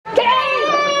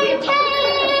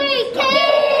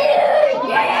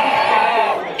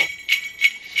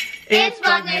It's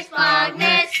Vlogmas,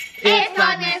 Vlogmas. It's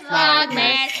Vlogmas,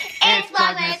 Vlogmas. It's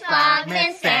Vlogmas,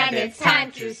 Vlogmas. And it's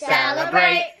time to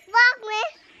celebrate.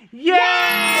 Vlogmas. Yay!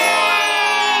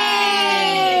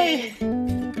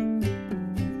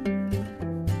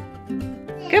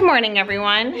 Good morning,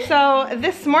 everyone. So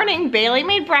this morning, Bailey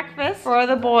made breakfast for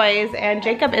the boys and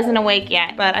Jacob isn't awake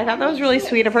yet, but I thought that was really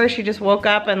sweet of her. She just woke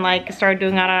up and like started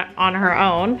doing that on her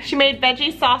own. She made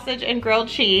veggie sausage and grilled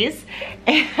cheese,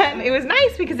 and it was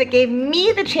nice because it gave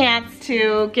me the chance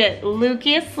to get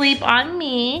Lukey asleep on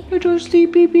me. Little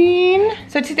sleepy bean.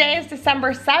 So today is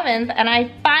December 7th and I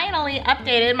finally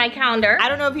updated my calendar. I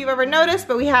don't know if you've ever noticed,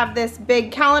 but we have this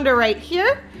big calendar right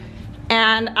here,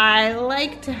 and I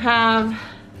like to have,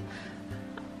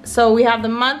 so we have the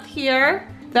month here,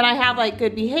 then I have like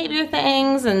good behavior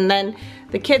things, and then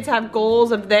the kids have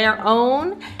goals of their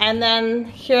own, and then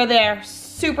here they're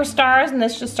superstars, and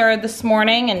this just started this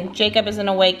morning, and Jacob isn't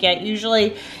awake yet.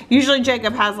 Usually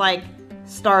Jacob has like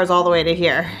stars all the way to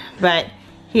here, but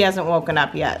he hasn't woken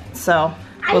up yet, so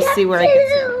we'll see where he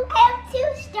gets to. I have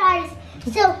 2 stars,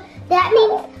 so that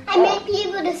means I might be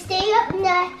able to stay up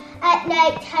at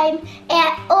nighttime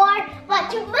or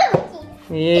watch a movie.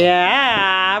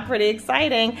 Yeah, pretty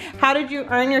exciting. How did you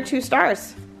earn your 2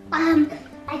 stars? I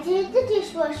did the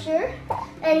dishwasher,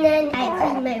 and then I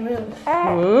cleaned my room.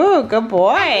 Ooh, good boy.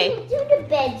 I didn't do the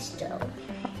bed still.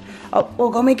 Oh, we'll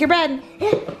go make your bed.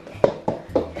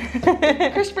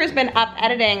 Christopher's been up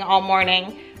editing all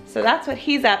morning, so that's what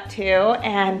he's up to.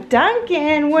 And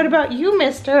Duncan, what about you,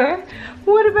 mister?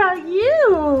 What about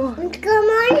you? Good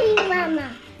morning,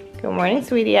 Mama. Good morning,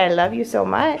 sweetie. I love you so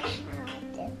much.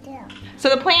 So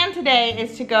the plan today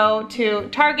is to go to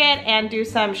Target and do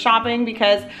some shopping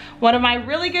because one of my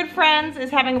really good friends is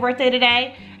having a birthday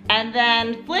today, and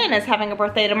then Flynn is having a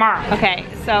birthday tomorrow. Okay,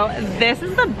 so this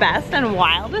is the best and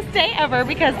wildest day ever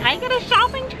because I get a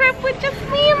shopping trip with just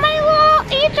me and my little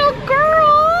angel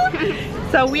girl.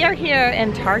 So we are here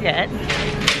in Target,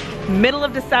 middle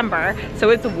of December, so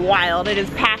it's wild. It is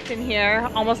packed in here.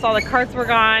 Almost all the carts were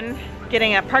gone.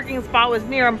 Getting a parking spot was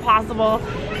near impossible.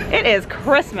 It is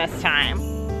Christmas time.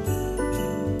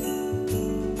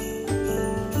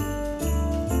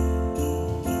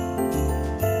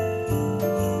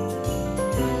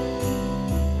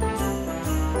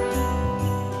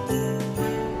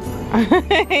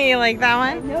 You like that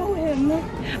one? I know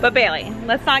him. But Bailey,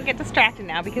 let's not get distracted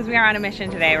now because we are on a mission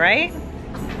today, right?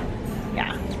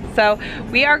 Yeah. So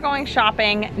we are going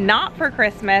shopping, not for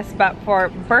Christmas, but for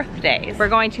birthdays. We're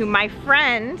going to my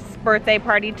friend's birthday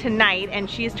party tonight, and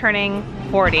she's turning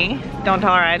 40. Don't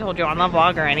tell her I told you on the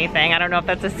vlog or anything. I don't know if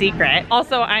that's a secret.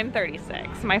 Also, I'm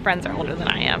 36. My friends are older than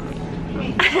I am.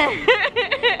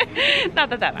 Not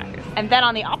that that matters. And then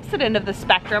on the opposite end of the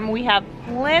spectrum, we have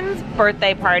Flynn's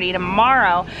birthday party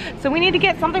tomorrow. So we need to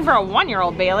get something for a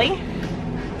 1-year-old, Bailey.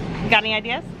 You got any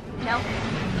ideas? No.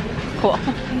 Cool.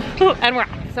 And we're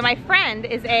off. So my friend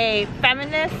is a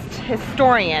feminist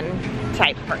historian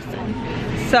type person.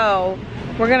 So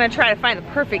we're gonna try to find the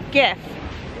perfect gift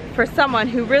for someone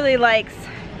who really likes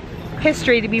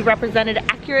history to be represented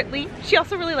accurately. She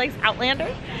also really likes Outlander,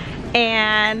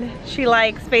 and she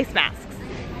likes face masks.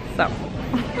 So.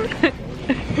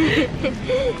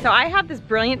 So I have this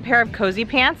brilliant pair of cozy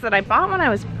pants that I bought when I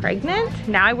was pregnant.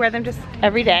 Now I wear them just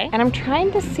every day, and I'm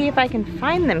trying to see if I can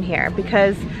find them here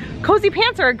because cozy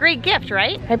pants are a great gift,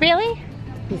 right? Hey, Bailey?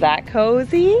 Is that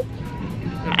cozy?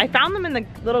 I found them in the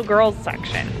little girls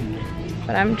section,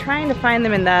 but I'm trying to find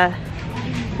them in the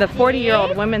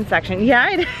 40-year-old women section. Yeah,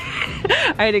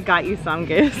 I already got you some,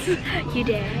 Goose. You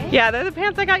did? Yeah, they're the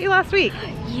pants I got you last week.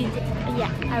 You did?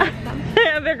 Yeah, I like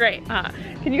them. They're great.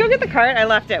 Can you go get the cart? I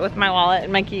left it with my wallet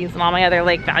and my keys and all my other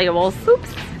like valuables.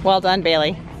 Oops. Well done,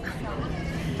 Bailey.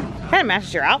 Kind of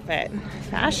matches your outfit.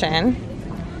 Fashion.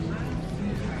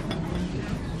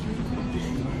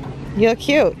 You look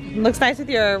cute. Looks nice with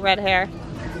your red hair.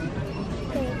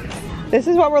 Thanks. This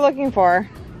is what we're looking for.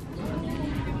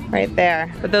 Right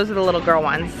there. But those are the little girl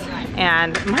ones.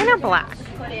 And mine are black,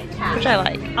 which I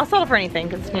like. I'll settle for anything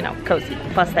because, you know, cozy.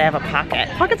 Plus they have a pocket.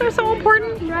 Pockets are so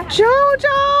important.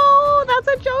 JoJo! That's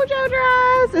a JoJo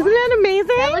dress! Isn't it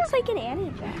amazing? That looks like an Annie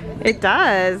dress. It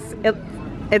does.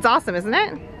 It's awesome, isn't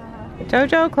it?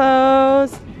 JoJo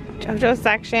clothes, JoJo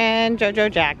section, JoJo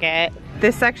jacket.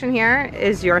 This section here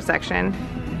is your section.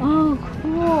 Oh,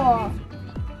 cool.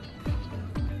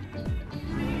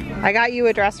 I got you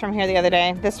a dress from here the other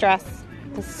day. This dress.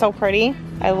 This is so pretty.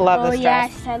 I love this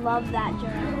dress. Oh yes, I love that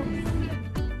dress.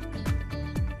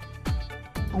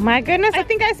 Oh my goodness, I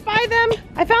think I spy them.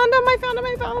 I found them, I found them,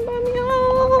 I found them.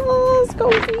 Yes,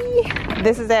 cozy.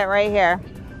 This is it right here.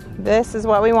 This is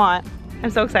what we want. I'm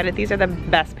so excited. These are the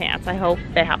best pants. I hope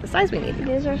they have the size we need.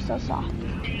 These are so soft.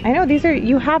 I know,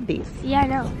 you have these. Yeah, I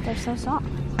know. They're so soft.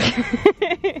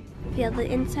 Feel the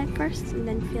inside first and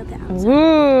then feel the outside.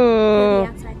 Ooh. Feel the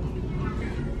outside.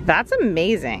 That's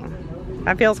amazing.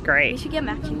 That feels great. We should get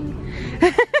matching.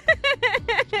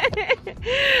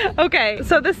 Okay,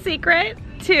 so the secret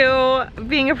to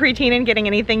being a preteen and getting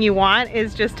anything you want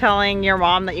is just telling your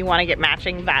mom that you want to get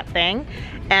matching that thing,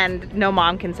 and no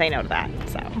mom can say no to that.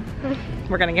 So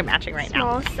we're gonna get matching right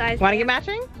now. Small size. Want to get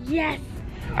matching? Yes.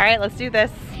 All right, let's do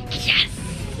this. Yes.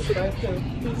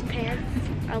 These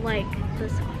pants are like the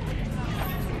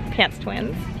softest. Pants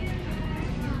twins.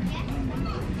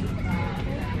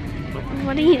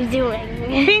 What are you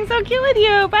doing? Being so cute with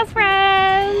you, best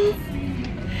friends.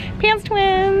 Pants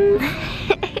twins.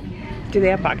 Do they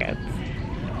have pockets?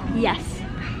 Yes.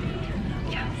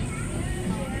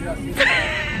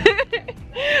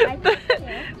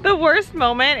 The worst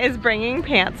moment is bringing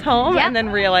pants home and then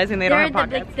realizing they don't have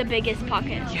pockets. They're the biggest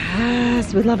pockets.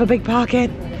 Yes, we love a big pocket.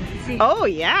 Oh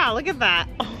yeah, look at that.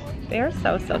 Oh, they're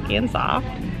so silky and soft.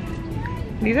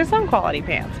 These are some quality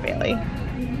pants, Bailey.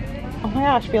 Oh my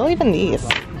gosh, feel even these.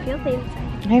 Feel the inside.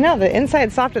 I know, the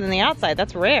inside's softer than the outside.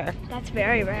 That's rare. That's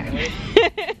very rare.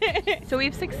 So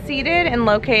we've succeeded in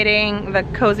locating the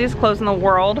coziest clothes in the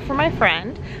world for my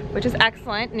friend, which is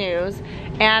excellent news.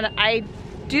 And I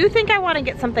do think I want to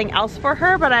get something else for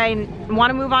her, but I want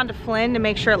to move on to Flynn to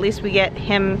make sure at least we get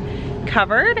him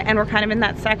covered, and we're kind of in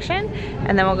that section.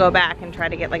 And then we'll go back and try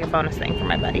to get like a bonus thing for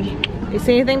my buddy. You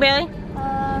see anything, Bailey?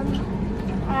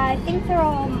 I think they're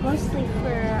all mostly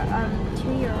for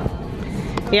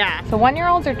 2-year-olds. Yeah, so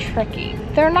 1-year-olds are tricky.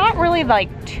 They're not really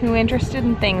like too interested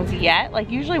in things yet. Like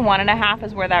usually 1.5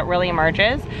 is where that really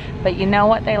emerges. But you know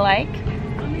what they like?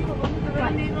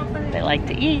 They like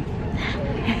to eat.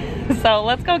 So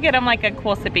let's go get them like a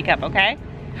cool sippy cup, okay?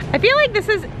 I feel like this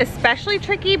is especially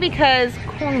tricky because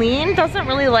Colleen doesn't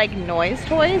really like noise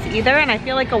toys either, and I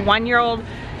feel like a 1-year-old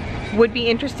would be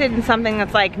interested in something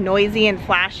that's like noisy and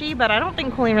flashy, but I don't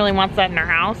think Colleen really wants that in her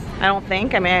house. I don't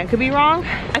think. I mean, I could be wrong.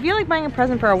 I feel like buying a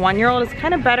present for a 1-year-old is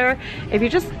kind of better if you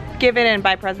just give it and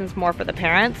buy presents more for the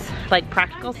parents, like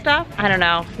practical stuff. I don't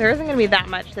know. There isn't gonna be that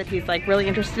much that he's like really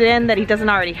interested in that he doesn't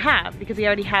already have, because he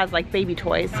already has like baby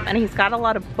toys. And he's got a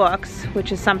lot of books,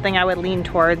 which is something I would lean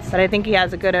towards. But I think he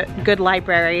has a good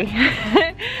library.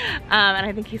 And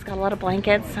I think he's got a lot of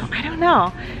blankets, so I don't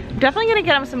know. I'm definitely gonna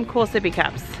get him some cool sippy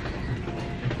cups.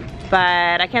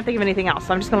 But I can't think of anything else,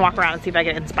 so I'm just gonna walk around and see if I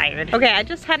get inspired. Okay, I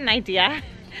just had an idea.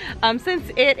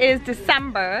 Since it is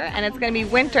December and it's gonna be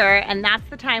winter, and that's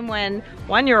the time when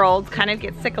 1-year-olds kind of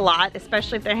get sick a lot,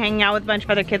 especially if they're hanging out with a bunch of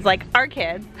other kids like our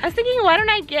kids. I was thinking, why don't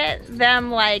I get them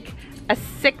like a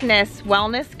sickness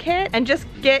wellness kit and just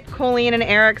get Colleen and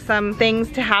Eric some things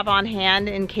to have on hand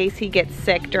in case he gets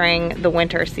sick during the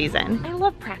winter season. I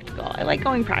love practical. I like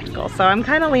going practical, so I'm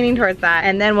kind of leaning towards that.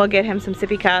 And then we'll get him some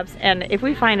sippy cups, and if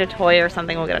we find a toy or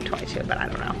something, we'll get a toy too, but I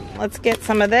don't know. Let's get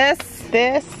some of this,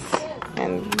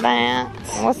 and that.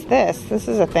 What's this? This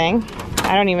is a thing.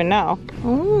 I don't even know.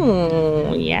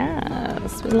 Ooh,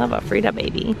 yes. We love a Frida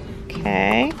baby.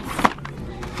 Okay.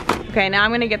 Okay, now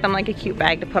I'm gonna get them like a cute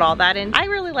bag to put all that in. I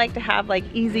really like to have like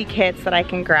easy kits that I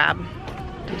can grab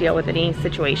to deal with any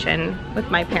situation with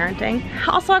my parenting.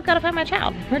 Also, I've gotta find my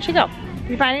child. Where'd she go? Did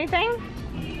you find anything?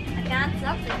 I found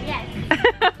something, yes.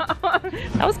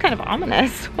 That was kind of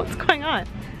ominous. What's going on?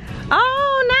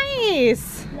 Oh,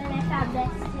 nice. Then I found this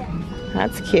too.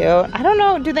 That's cute. I don't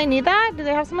know, do they need that? Do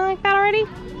they have something like that already?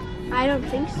 I don't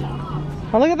think so.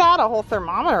 Well, look at that, a whole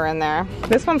thermometer in there.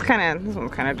 This one's kind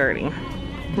of dirty.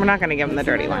 We're not gonna give them the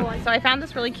dirty one. So I found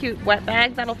this really cute wet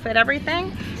bag that'll fit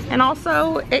everything. And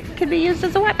also, it could be used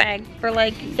as a wet bag for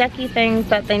like yucky things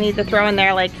that they need to throw in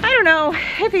there. Like, I don't know,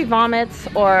 if he vomits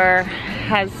or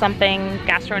has something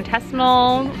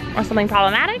gastrointestinal or something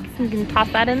problematic, you can toss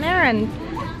that in there and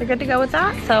they're good to go with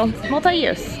that. So,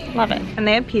 multi-use, love it. And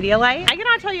they have Pedialyte. I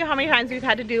cannot tell you how many times we've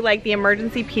had to do like the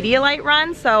emergency Pedialyte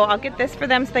run, so I'll get this for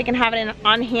them so they can have it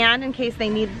on hand in case they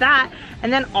need that.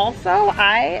 And then also,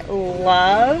 I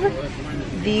love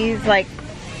these like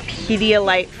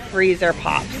Pedialyte freezer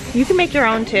pops. You can make your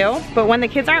own too, but when the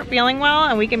kids aren't feeling well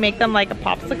and we can make them like a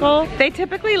popsicle, they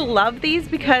typically love these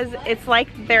because it's like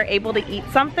they're able to eat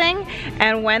something,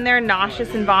 and when they're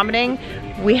nauseous and vomiting,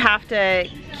 we have to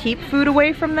keep food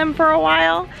away from them for a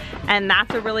while, and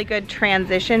that's a really good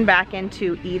transition back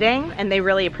into eating, and they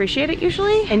really appreciate it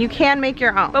usually. And you can make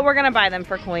your own, but we're gonna buy them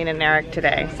for Colleen and Eric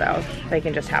today so they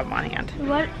can just have them on hand.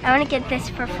 I want to get this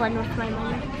for Flynn with my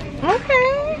money.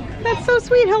 Okay, that's so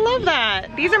sweet. He'll love that.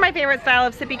 These are my favorite style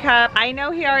of sippy cup. I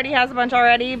know he already has a bunch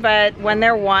already, but when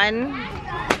they're 1,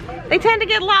 they tend to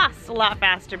get lost a lot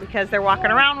faster because they're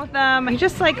walking around with them. You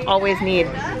just like always need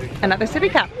another sippy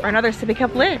cup or another sippy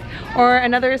cup lid or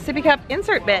another sippy cup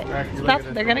insert bit. So that's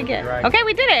what they're gonna get. Okay,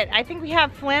 we did it. I think we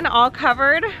have Flynn all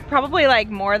covered. Probably like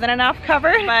more than enough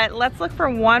covered, but let's look for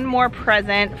one more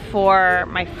present for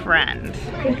my friend.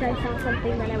 I think I saw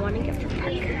something that I want to give to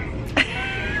Parker.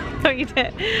 Oh, you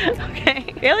did?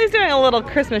 Okay. Bailey's doing a little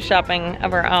Christmas shopping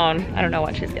of her own. I don't know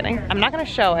what she's getting. I'm not gonna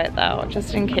show it though,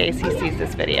 just in case he sees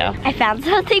this video. I found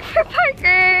something for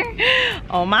Parker.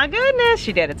 Oh my goodness,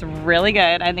 she did. It's really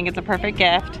good. I think it's a perfect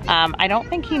gift. I don't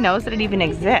think he knows that it even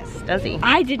exists, does he?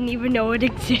 I didn't even know it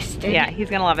existed. Yeah, he's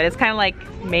gonna love it. It's kind of like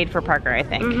made for Parker, I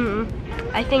think.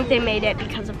 I think they made it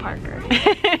because of Parker.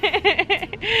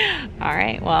 All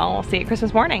right, well, we'll see you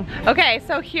Christmas morning. Okay,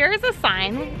 so here's a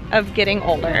sign of getting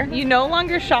older. You no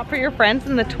longer shop for your friends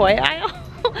in the toy aisle,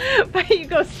 but you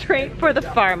go straight for the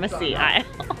pharmacy aisle.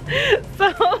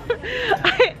 So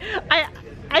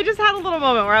I just had a little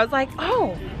moment where I was like,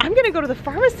 oh, I'm gonna go to the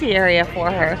pharmacy area for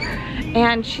her,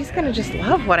 and she's gonna just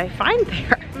love what I find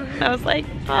there. I was like,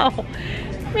 oh,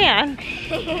 man,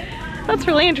 that's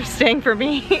really interesting for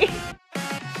me.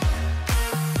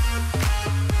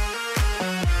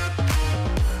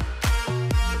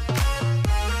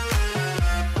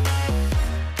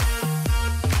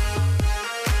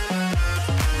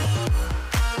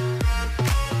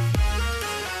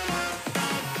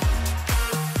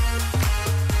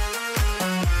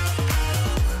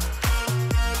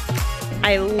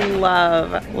 I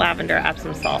love lavender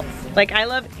Epsom salts. Like, I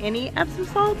love any Epsom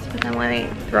salts, but then when I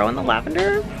throw in the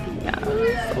lavender,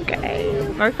 yes,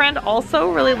 okay. My friend also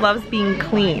really loves being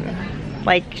clean.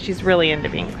 Like, she's really into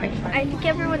being clean. I think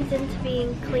everyone's into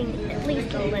being clean at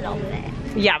least a little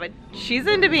bit. Yeah, but she's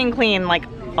into being clean like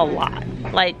a lot.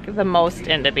 Like, the most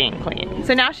into being clean.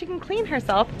 So now she can clean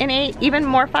herself in a even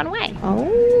more fun way.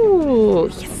 Oh,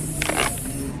 yes.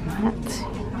 That's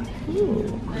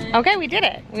okay, we did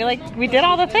it. We did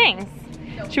all the things.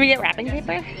 Should we get wrapping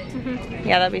paper?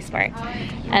 Yeah, that'd be smart.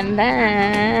 And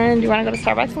then, do you want to go to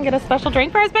Starbucks and get a special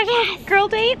drink for our special girl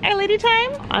date, our lady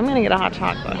time? I'm gonna get a hot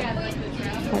chocolate.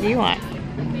 What do you want?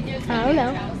 I don't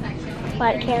know.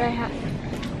 What can I have?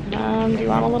 Do you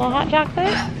want a little hot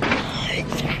chocolate?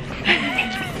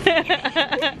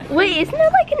 Wait, isn't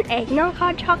there like an eggnog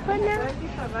hot chocolate now?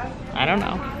 I don't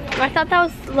know. I thought that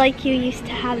was like you used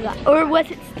to have that. Or was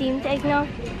it steamed eggnog?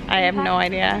 I have no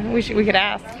idea. We could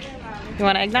ask. You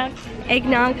want eggnog?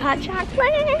 Eggnog hot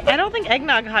chocolate? I don't think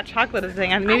eggnog hot chocolate is a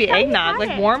thing. Maybe eggnog,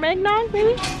 like warm eggnog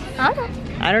maybe? I don't know.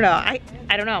 I don't know.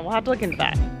 I don't know. We'll have to look into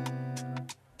that.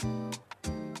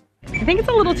 I think it's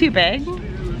a little too big,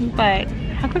 but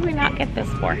how could we not get this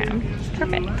for him? It's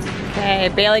perfect. Okay,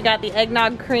 Bailey got the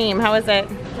eggnog cream. How is it?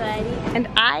 Good. And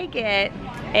I get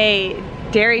a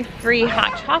dairy-free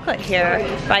hot chocolate here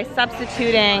by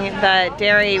substituting the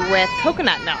dairy with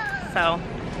coconut milk. So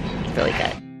it's really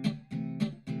good.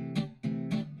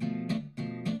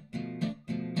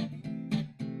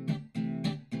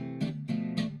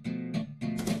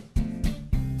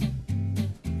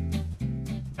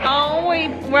 Oh,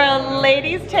 we're at a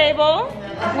ladies' table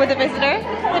with a visitor.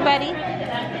 Hey, buddy.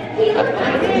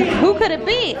 Who could it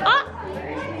be? Oh,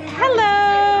 hello.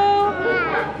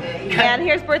 And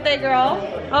here's birthday girl.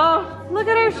 Oh, look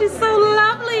at her. She's so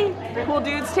lovely. Cool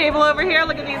dudes table over here.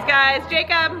 Look at these guys.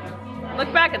 Jacob,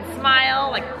 look back and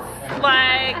smile like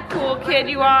cool kid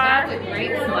you are. That's a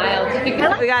great smile.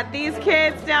 We got these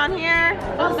kids down here.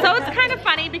 So it's kind of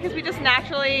funny because we just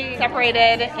naturally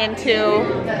separated into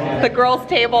the girls'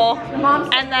 table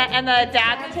and the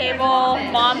dad's table,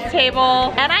 mom's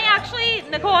table. And I actually,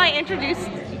 Nichole, I introduced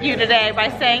you today by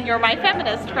saying you're my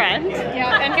feminist friend.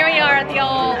 Yeah, and here we are at the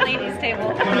all ladies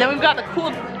table. And then we've got the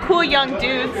cool young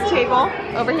dudes table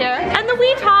over here. And the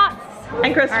wee tots.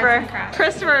 And Christopher.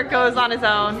 Christopher goes on his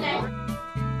own.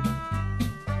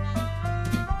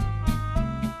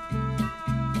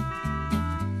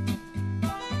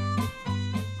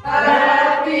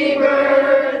 Happy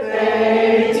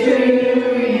birthday to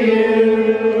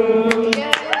you.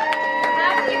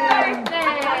 Happy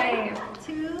birthday.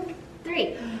 2,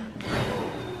 3.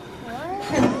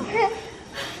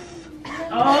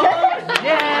 Oh,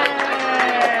 yeah.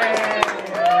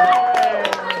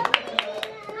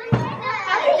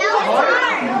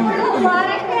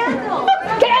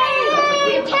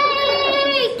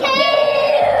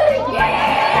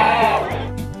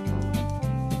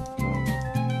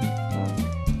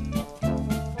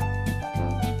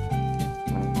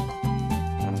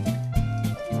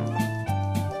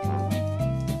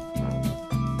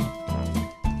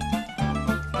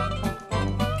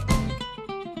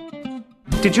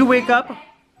 Did you wake up?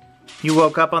 You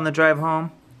woke up on the drive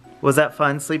home? Was that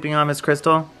fun sleeping on Miss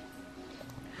Crystal?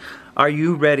 Are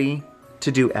you ready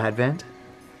to do Advent?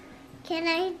 Can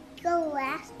I go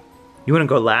last? You want to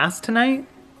go last tonight?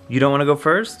 You don't want to go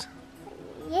first?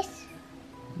 Yes.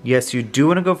 Yes, you do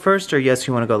want to go first, or yes,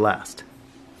 you want to go last?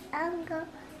 I'll go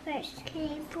first. Can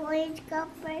I please go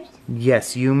first?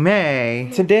 Yes, you may.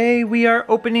 Today we are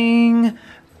opening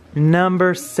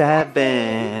number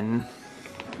 7.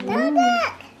 No,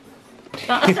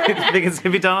 Duck. You think it's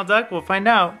gonna be Donald Duck? We'll find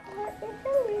out.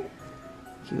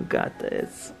 You got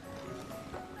this.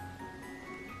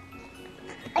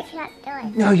 I can't do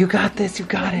it. No, you got this. You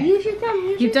got it. Use your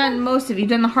thumb. You've done most of it. You've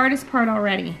done the hardest part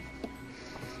already.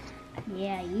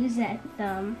 Yeah, use that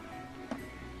thumb.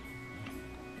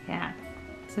 Yeah.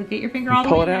 So get your finger all the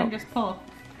Pull way it in out. and just pull.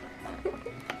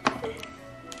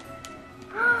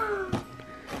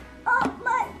 Oh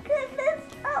my goodness.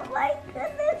 Oh my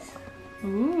goodness.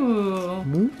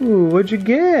 Ooh. Ooh, what'd you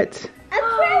get? A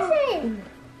present.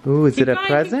 Ooh, is Keep it a going,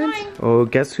 keep present? going. Oh,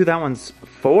 guess who that one's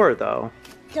for, though?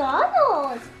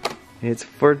 Donald. It's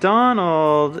for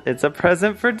Donald. It's a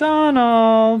present for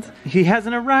Donald. He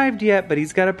hasn't arrived yet, but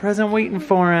he's got a present waiting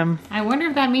for him. I wonder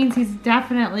if that means he's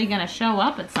definitely gonna show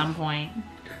up at some point.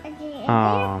 Okay.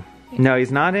 Oh, no,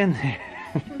 he's not in there.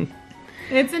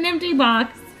 It's an empty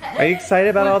box. Are you excited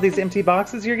about all these empty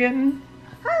boxes you're getting?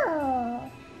 Oh.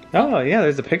 Oh, yeah,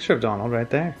 there's a picture of Donald right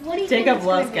there. What do you Jacob think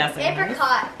loves it's guessing.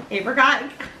 Apricot. Apricot.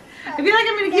 I feel like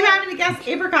I'm gonna keep having to guess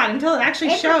apricot until it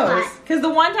actually shows. Because the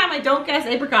one time I don't guess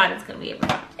apricot, it's gonna be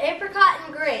apricot. Apricot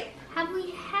and grape. Have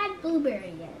we had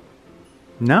blueberry yet?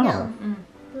 No.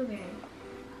 Blueberry.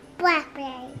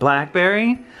 Blackberry.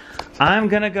 Blackberry? I'm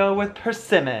gonna go with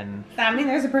persimmon. Does that mean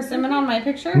there's a persimmon on my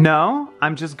picture? No,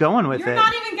 I'm just going with You're it.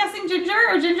 not even guessing ginger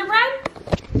or gingerbread?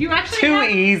 You actually Too have...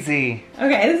 easy.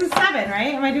 Okay, this is 7,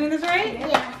 right? Am I doing this right?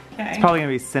 Yeah. Okay. It's probably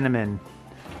gonna be cinnamon.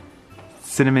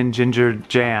 Cinnamon ginger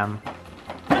jam.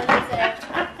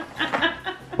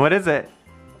 What is it?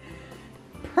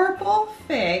 Purple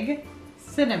fig,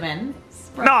 cinnamon,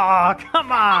 spread. No,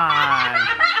 come on.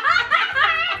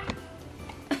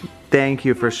 Thank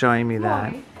you for showing me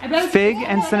that. I bet it's Fig gonna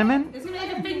be and like cinnamon? It's gonna be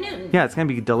like a fig Newton. Yeah, it's gonna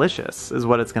be delicious, is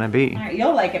what it's gonna be. Alright,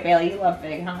 you'll like it, Bailey. You love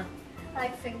fig, huh? I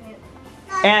like fig Newton.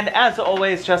 And as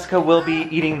always, Jessica will be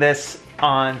eating this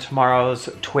on tomorrow's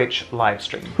Twitch live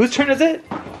stream. Whose turn is it?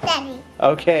 Daddy.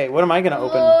 Okay, what am I gonna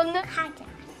open? Hot dog.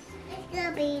 It's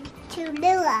gonna be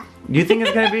Cholula. You think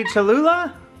it's gonna be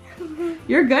Cholula?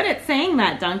 You're good at saying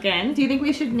that, Duncan. Do you think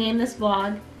we should name this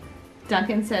vlog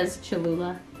Duncan Says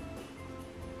Cholula?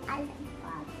 I love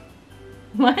Bob.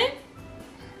 What?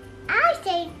 I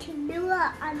say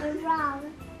Cholula on the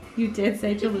wrong. You did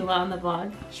say Cholula on the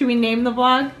vlog. Should we name the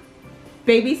vlog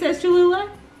Baby Says Cholula?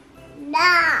 No.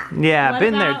 Yeah, What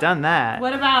been there, about- done that.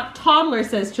 What about Toddler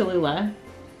Says Cholula?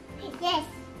 Yes.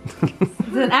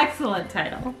 It's an excellent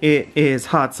title. It is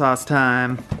hot sauce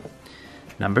time.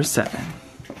 Number 7.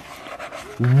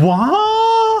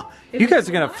 What? Is You it guys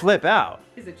are gonna Cholula? flip out.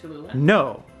 Is it Cholula?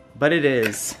 No, but it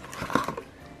is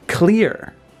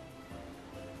clear.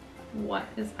 What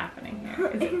is happening here?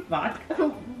 Is it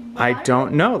vodka? I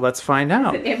don't know. Let's find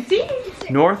out. Is it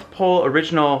empty? North Pole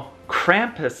Original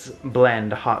Krampus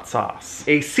Blend Hot Sauce.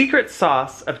 A secret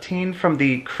sauce obtained from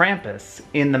the Krampus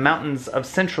in the mountains of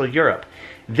Central Europe.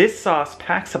 This sauce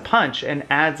packs a punch and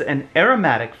adds an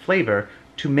aromatic flavor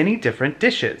to many different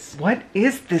dishes. What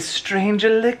is this strange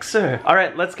elixir? All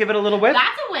right, let's give it a little whip.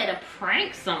 That's a way to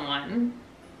prank someone.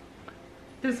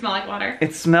 Does it smell like water?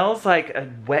 It smells like a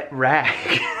wet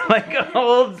rag. Like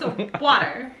old... So,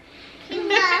 water. I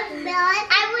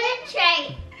want to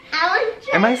try. I want to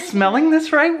try. Am I smelling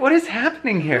this right? What is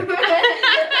happening here?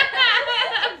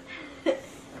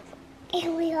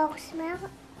 Can we all smell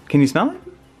it? Can you smell it?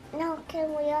 No, can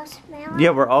we all smell it? Yeah,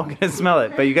 we're all gonna smell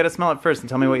it, but you gotta smell it first and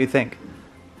tell me what you think.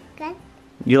 Good.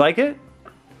 You like it?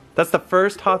 That's the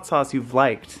first hot sauce you've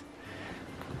liked.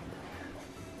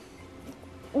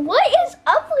 What is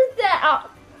up with that?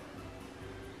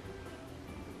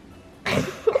 This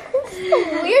is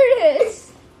the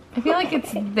weirdest. I feel like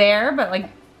it's there, but like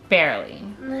barely.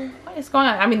 What is going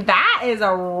on? I mean, that is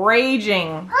a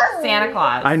raging Santa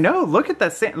Claus. I know. Look at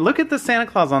that. Look at the Santa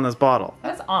Claus on this bottle.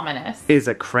 That's ominous. Is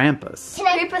a Krampus. Can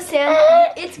I creepy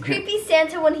Santa? It's creepy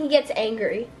Santa when he gets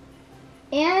angry.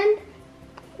 And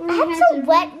that's a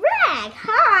wet rag.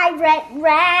 Hi, wet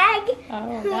rag.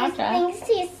 Oh, Who gotcha. thinks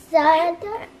he's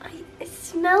Santa? It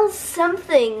smells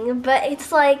something, but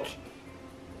it's like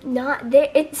not there.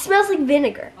 It smells like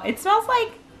vinegar. It smells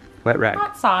like Wet rag.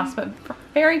 hot sauce, but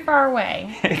very far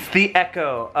away. It's the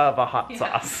echo of a hot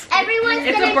sauce. Everyone's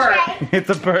It's a gonna burp. try. It's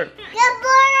a burp. Good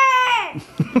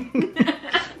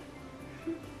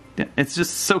burp. It's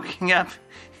just soaking up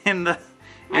in the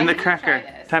I cracker. try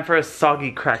this. Time for a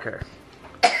soggy cracker.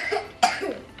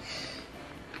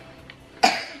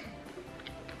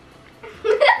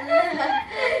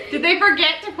 Did they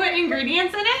forget to put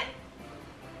ingredients in it?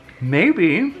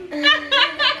 Maybe.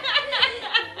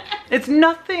 It's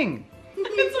nothing.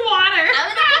 It's water. I'm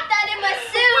gonna put that in my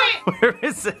soup. Where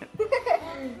is it?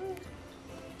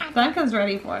 Duncan's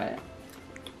ready for it.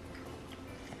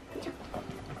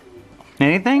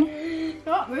 Anything?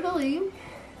 Not really.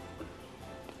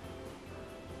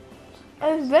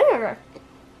 It's vinegar.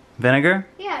 Vinegar?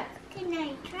 Yeah. Can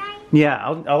I try? Yeah,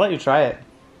 I'll let you try it.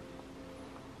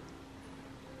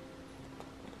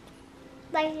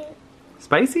 Like it.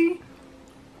 Spicy?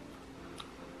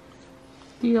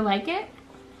 Do you like it?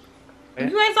 You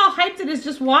guys all hyped it as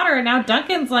just water, and now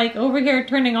Duncan's like over here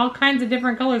turning all kinds of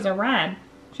different colors of red.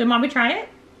 Should mommy try it?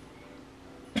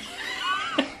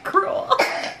 Cruel.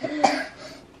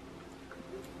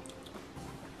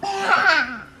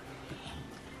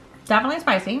 Definitely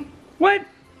spicy, What?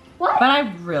 What? but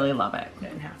I really love it.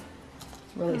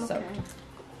 It's really soaked.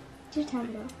 Just have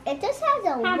it. It does have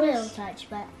a How little does- touch,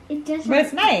 but It does. But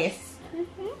it's nice.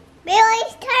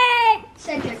 Bailey's turn.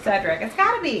 Cedric. Cedric, it's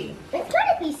gotta be. It's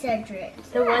gonna be Cedric.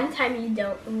 The one time you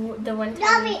don't. The one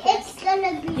time. Dobby, you it's guess.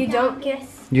 gonna be. You don't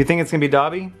guess. You think it's gonna be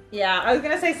Dobby? Yeah, I was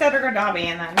gonna say Cedric or Dobby,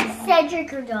 and then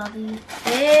Cedric or Dobby.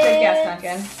 good guess,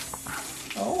 Duncan.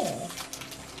 Oh,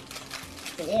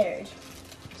 Weird.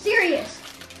 Serious.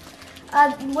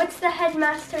 What's the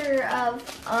headmaster of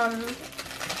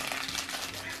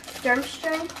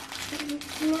Durmstrang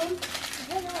name?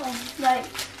 I don't know. Like,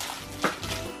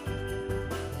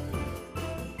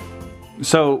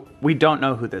 So we don't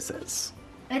know who this is.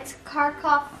 it's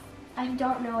Kharkov. I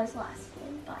don't know his last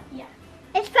name, but yeah.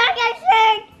 It's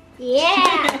Frankenstein.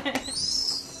 Yeah.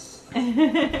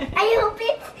 I hope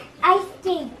it's ice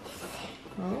skates.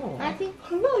 oh. I think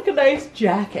Like a nice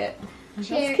jacket.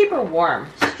 Cherry. Let's keep her warm.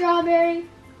 Strawberry.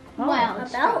 Oh, Wild a belt.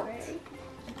 strawberry.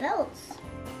 Belts.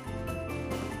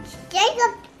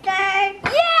 Jacob's turn.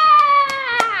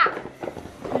 Yeah!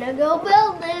 I'm gonna go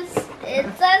build this.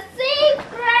 It's a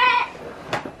secret.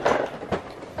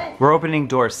 We're opening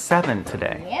door 7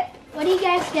 today. Yep. What do you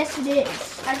guys guess it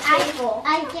is? A table.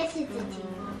 I guess it's a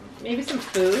table. Maybe some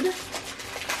food,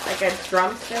 like a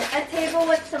drumstick. A table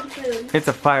with some food. It's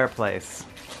a fireplace.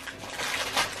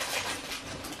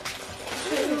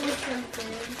 Table with some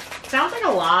food. Sounds like a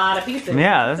lot of pieces.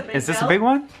 Yeah, It's a big is this a bill. big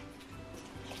one?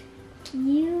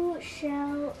 You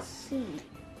shall see.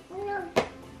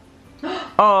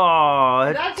 Oh,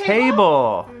 Is that a a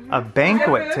table. A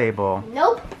banquet food? table.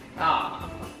 Nope. Aw.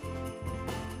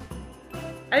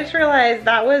 I just realized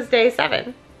that was day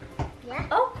 7, Yeah.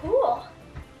 Oh, cool.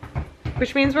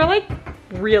 which means we're like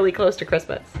really close to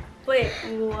Christmas. Wait,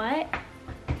 what?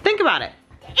 Think about it.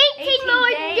 18 more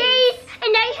days,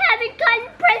 and I haven't gotten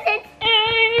presents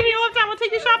Hey, you love time. We'll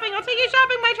take you shopping. I'll take you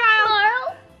shopping, my child.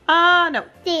 tomorrow. No.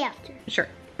 Day after. Sure.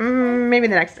 Maybe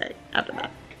the next day after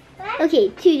that. Okay,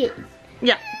 2 days.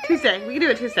 Yeah, Tuesday. We can do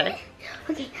it Tuesday.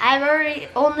 Okay. I've already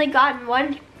only gotten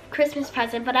one Christmas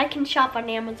present, but I can shop on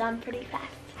Amazon pretty fast.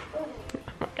 Oh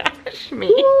my gosh,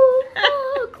 me.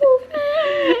 Oh, cool.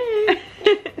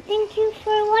 Thank you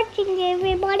for watching,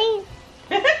 everybody.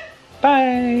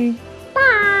 Bye.